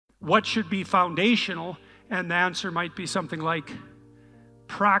what should be foundational? And the answer might be something like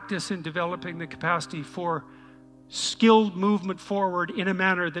practice in developing the capacity for skilled movement forward in a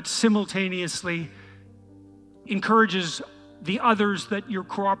manner that simultaneously encourages the others that you're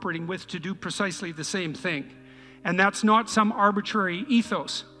cooperating with to do precisely the same thing. And that's not some arbitrary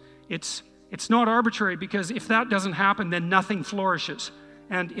ethos. It's not arbitrary, because if that doesn't happen, then nothing flourishes.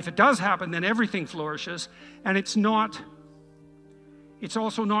 And if it does happen, then everything flourishes. And it's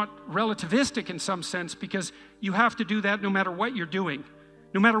also not relativistic in some sense, because you have to do that no matter what you're doing.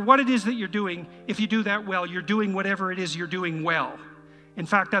 No matter what it is that you're doing, if you do that well, you're doing whatever it is you're doing well. In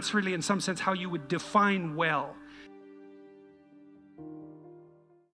fact, that's really in some sense how you would define well.